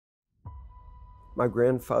My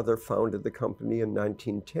grandfather founded the company in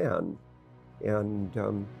 1910,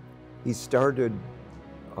 and he started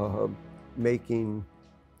making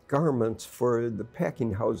garments for the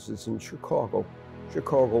packing houses in Chicago.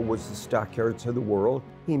 Chicago was the stockyards of the world.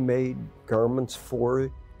 He made garments for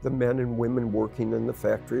the men and women working in the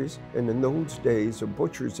factories, and in those days, a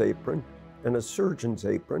butcher's apron and a surgeon's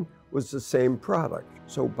apron was the same product.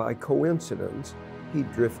 So by coincidence, he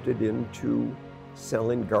drifted into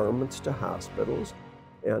selling garments to hospitals,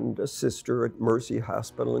 and a sister at Mercy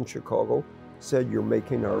Hospital in Chicago said, "You're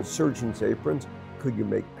making our surgeon's aprons. Could you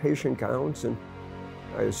make patient gowns?" And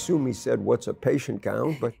I assume he said, "What's a patient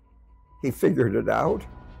gown?" But he figured it out.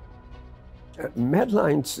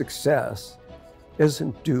 Medline's success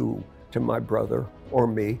isn't due to my brother or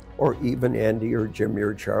me or even Andy or Jimmy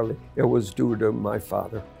or Charlie. It was due to my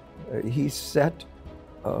father. He set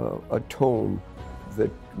a tone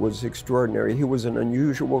that was extraordinary. He was an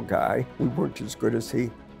unusual guy. We weren't as good as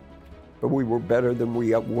he, but we were better than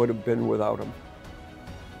we would have been without him.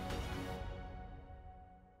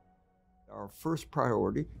 Our first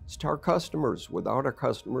priority is to our customers. Without our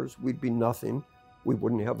customers, we'd be nothing. We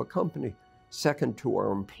wouldn't have a company. Second, to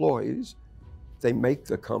our employees. They make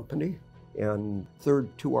the company. And third,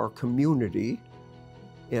 to our community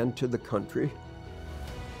and to the country.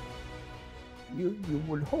 You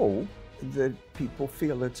would hope that people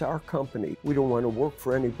feel it's our company. We don't want to work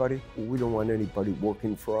for anybody. We don't want anybody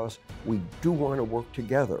working for us. We do want to work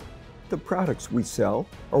together. The products we sell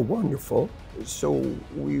are wonderful, so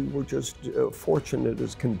we were just fortunate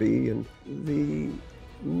as can be. And the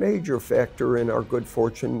major factor in our good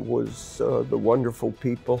fortune was the wonderful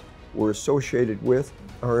people we're associated with,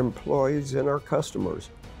 our employees and our customers.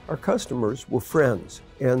 Our customers were friends,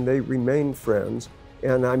 and they remain friends,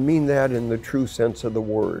 and I mean that in the true sense of the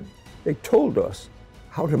word. They told us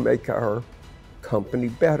how to make our company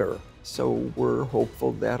better, so we're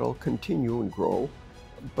hopeful that'll continue and grow.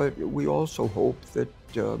 But we also hope that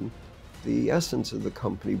the essence of the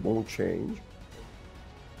company won't change.